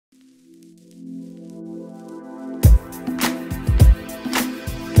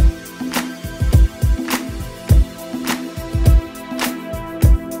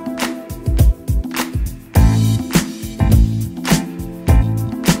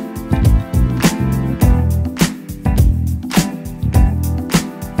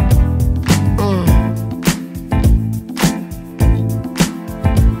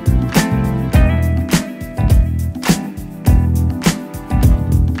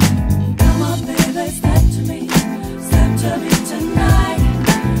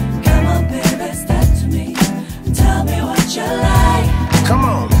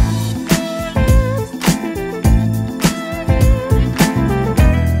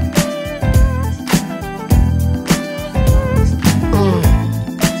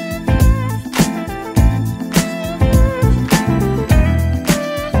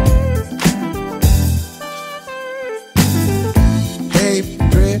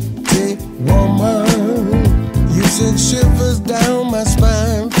woman, you send shivers down my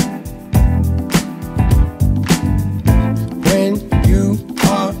spine. When you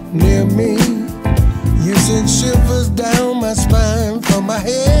are near me, you send shivers down my spine, from my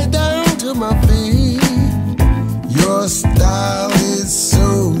head down to my feet. Your style is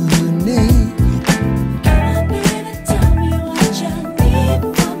so unique. Come on, baby, tell me what you need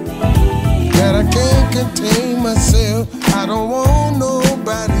from me. That I can't contain myself, I don't want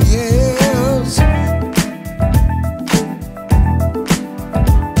nobody else.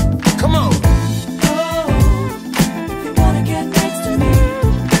 Come on. Oh, if you wanna get next to me,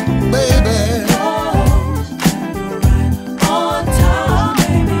 Baby. oh, you're right on time,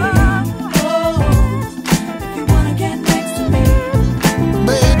 baby. Oh, if you wanna get next to me,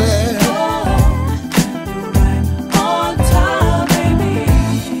 Baby. oh, you're right on time, baby.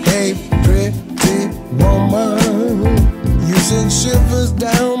 Hey, pretty woman, you send shivers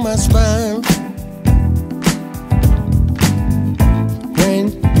down my spine. When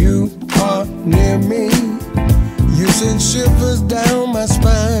you are near me, you send shivers down my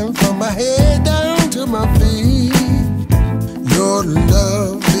spine, from my head down to my feet. Your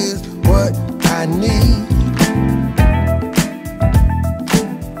love is what I need.